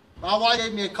 My wife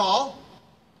gave me a call.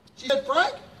 She said,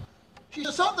 Frank, she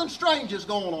said, something strange is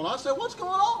going on. I said, what's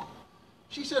going on?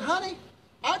 She said, honey,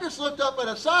 I just looked up at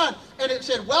a sign and it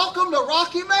said, welcome to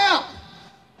Rocky Mount.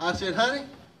 I said, honey,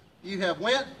 you have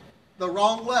went the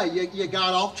wrong way. You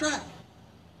got off track.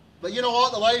 But you know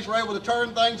what? The ladies were able to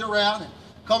turn things around and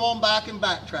come on back and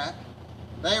backtrack.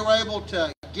 They were able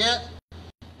to get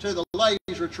to the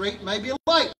ladies' retreat, maybe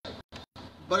late,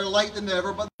 better late than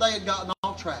never, but they had gotten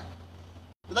off track.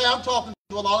 Today I'm talking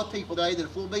to a lot of people today that,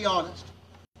 if we'll be honest,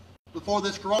 before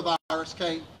this coronavirus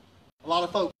came, a lot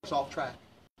of folks off track.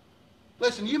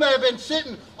 Listen, you may have been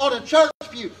sitting on a church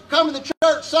pew, coming to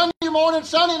church Sunday morning,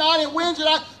 Sunday night, and Wednesday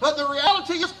night, but the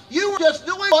reality is you were just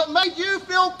doing what made you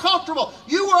feel comfortable.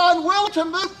 You were unwilling to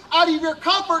move out of your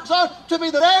comfort zone to be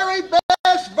the very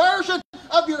best version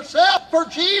of yourself for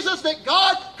Jesus that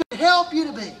God could help you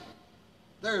to be.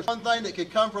 There's one thing that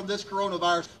could come from this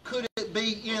coronavirus. Could it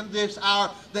be in this hour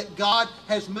that God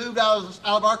has moved out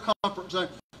of our comfort zone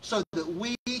so that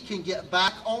we can get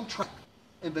back on track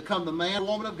and become the man or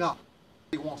woman of God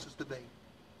He wants us to be?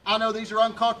 I know these are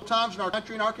uncomfortable times in our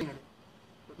country and our community.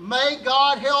 But may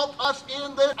God help us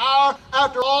in this hour,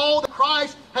 after all that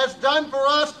Christ has done for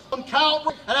us on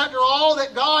Calvary, and after all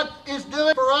that God is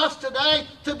doing for us today,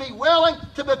 to be willing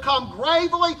to become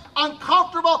gravely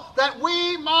uncomfortable that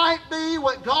we might be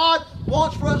what God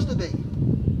wants for us to be.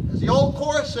 As the old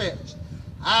chorus says,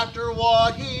 after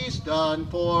what He's done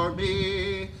for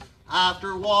me,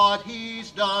 after what He's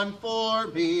done for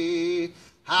me,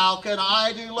 how can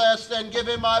I do less than give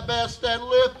Him my best and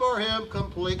live for Him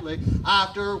completely?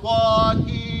 After what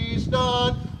He's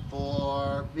done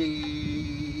for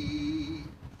me.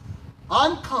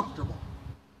 Uncomfortable.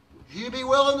 Would you be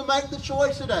willing to make the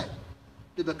choice today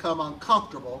to become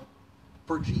uncomfortable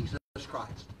for Jesus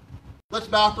Christ? Let's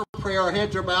bow for prayer. Our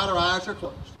heads are bowed, our eyes are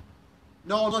closed.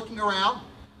 No one looking around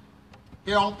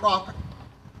here on property.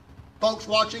 Folks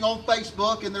watching on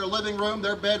Facebook in their living room,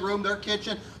 their bedroom, their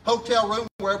kitchen, hotel room,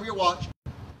 wherever you're watching.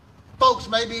 Folks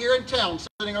maybe here in town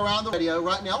sitting around the radio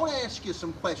right now. I want to ask you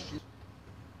some questions.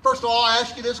 First of all, I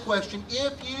ask you this question.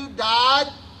 If you died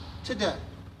today,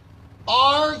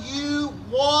 are you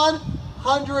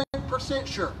 100%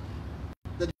 sure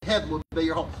that heaven would be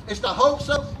your home? It's not hope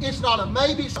so. It's not a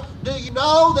maybe so. Do you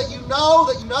know that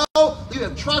you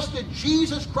have trusted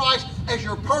Jesus Christ as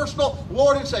your personal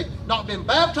Lord and Savior? Not been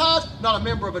baptized, not a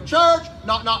member of a church,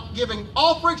 not giving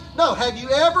offerings. No, have you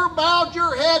ever bowed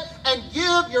your head and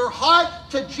give your heart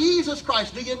to Jesus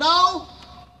Christ? Do you know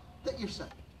that you're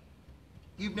saved?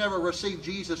 You've never received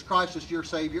Jesus Christ as your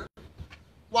Savior.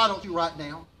 Why don't you right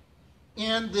now,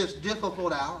 in this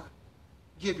difficult hour,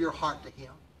 give your heart to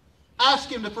Him? Ask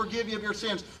Him to forgive you of your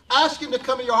sins. Ask Him to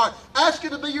come in your heart. Ask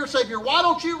Him to be your Savior. Why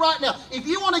don't you right now, if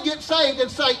you want to get saved and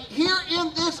say, here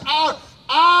in this hour,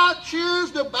 I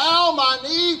choose to bow my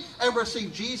knee and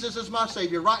receive Jesus as my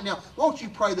Savior right now, won't you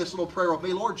pray this little prayer with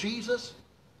me? Lord Jesus,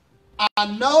 I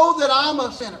know that I'm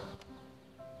a sinner.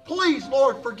 Please,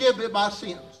 Lord, forgive me of my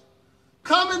sins.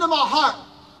 Come into my heart.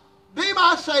 Be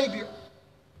my Savior.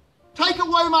 Take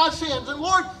away my sins. And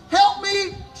Lord, help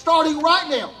me starting right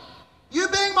now, you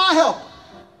being my helper,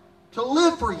 to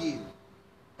live for you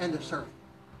and to serve you.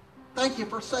 Thank you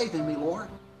for saving me, Lord.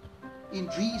 In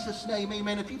Jesus' name,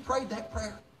 amen. If you prayed that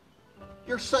prayer,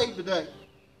 you're saved today.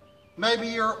 Maybe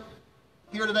you're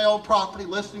here today on property,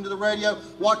 listening to the radio,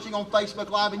 watching on Facebook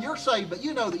Live, and you're saved, but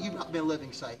you know that you've not been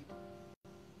living saved.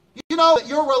 You know that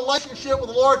your relationship with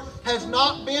the Lord has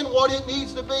not been what it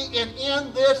needs to be? And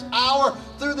in this hour,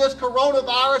 through this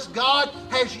coronavirus, God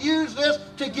has used this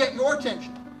to get your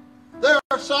attention. There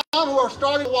are some who are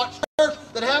starting to watch church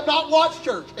that have not watched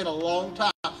church in a long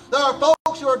time. There are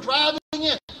folks who are driving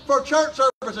in for church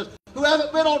services who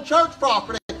haven't been on church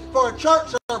property for a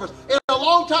church service in a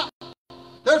long time.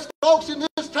 There's folks in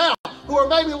this town who are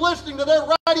maybe listening to their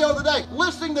radio today,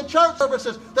 listening to church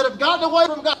services that have gotten away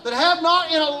from God, that have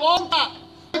not in a long time.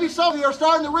 Maybe some of you are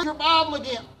starting to read your Bible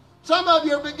again. Some of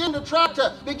you are beginning to try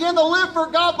to begin to live for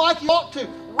God like you ought to.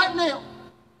 Right now,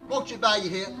 won't you bow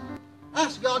your head?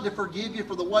 Ask God to forgive you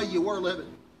for the way you were living.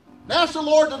 And ask the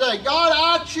Lord today, God,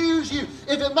 I choose you.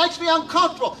 If it makes me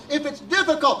uncomfortable, if it's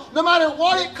difficult, no matter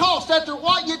what it costs after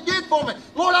what you did for me,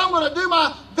 Lord, I'm going to do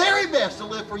my very best to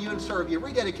live for you and serve you.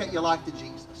 Rededicate your life to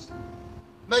Jesus.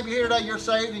 Maybe here today you're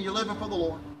saved and you're living for the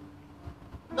Lord.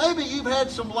 Maybe you've had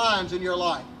some lines in your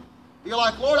life. You're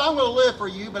like, Lord, I'm going to live for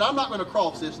you, but I'm not going to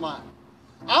cross this line.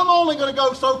 I'm only going to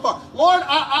go so far. Lord,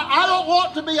 I don't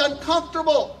want to be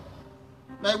uncomfortable.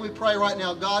 May we pray right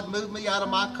now, God, move me out of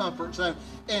my comfort zone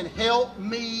and help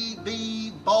me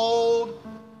be bold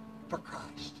for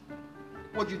Christ.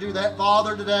 Would you do that,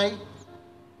 Father, today?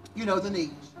 You know the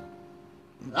needs.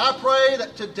 I pray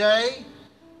that today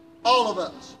all of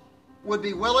us would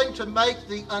be willing to make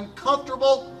the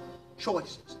uncomfortable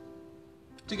choices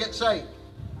to get saved,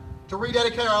 to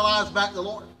rededicate our lives back to the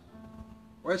Lord.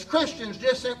 Or as Christians,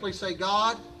 just simply say,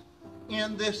 God,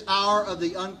 in this hour of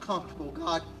the uncomfortable,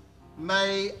 God,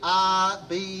 may I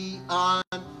be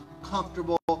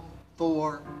uncomfortable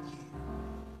for you.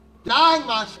 Denying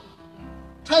myself,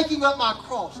 taking up my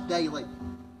cross daily.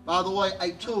 By the way,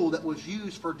 a tool that was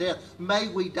used for death. May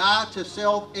we die to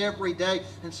self every day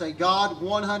and say, God,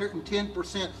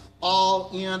 110% all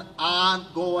in, I'm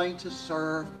going to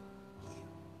serve you.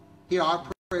 Hear our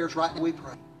prayers right now, we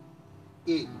pray.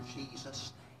 In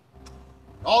Jesus' name.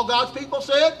 All God's people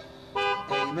said,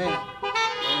 amen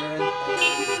and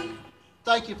amen.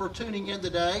 Thank you for tuning in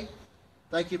today.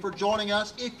 Thank you for joining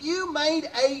us. If you made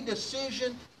a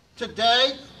decision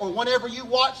today or whenever you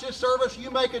watch this service, you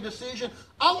make a decision,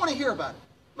 I want to hear about it.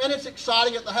 Man, it's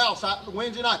exciting at the house.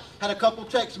 Wednesday night, had a couple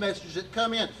text messages that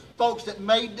come in. Folks that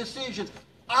made decisions.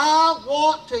 I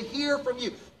want to hear from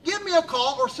you. Give me a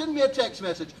call or send me a text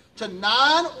message to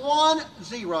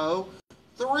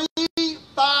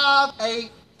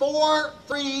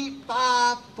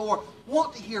 910-358-4354.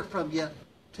 Want to hear from you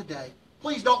today.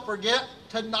 Please don't forget,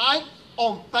 tonight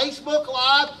on Facebook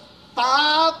Live,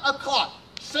 5 o'clock.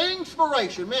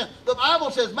 Singspiration. Man, the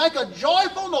Bible says, make a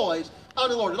joyful noise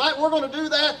unto the Lord. Tonight we're going to do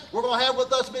that. We're going to have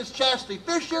with us Miss Chastity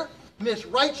Fisher, Miss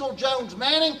Rachel Jones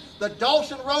Manning, the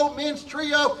Dawson Road Men's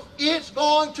Trio. It's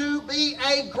going to be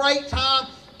a great time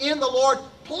in the Lord.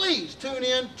 Please tune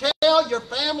in. Tell your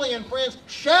family and friends.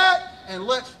 Share it, and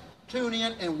let's tune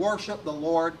in and worship the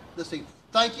Lord this evening.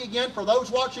 Thank you again for those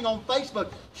watching on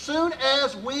Facebook. Soon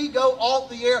as we go off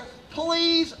the air,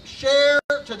 please share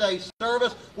today's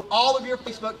service with all of your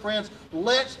Facebook friends.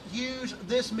 Let's use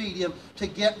this medium to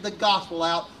get the gospel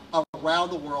out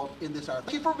around the world in this hour.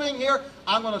 Thank you for being here.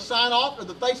 I'm going to sign off to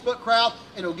the Facebook crowd,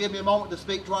 and it'll give me a moment to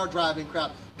speak to our driving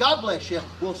crowd. God bless you.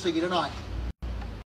 We'll see you tonight.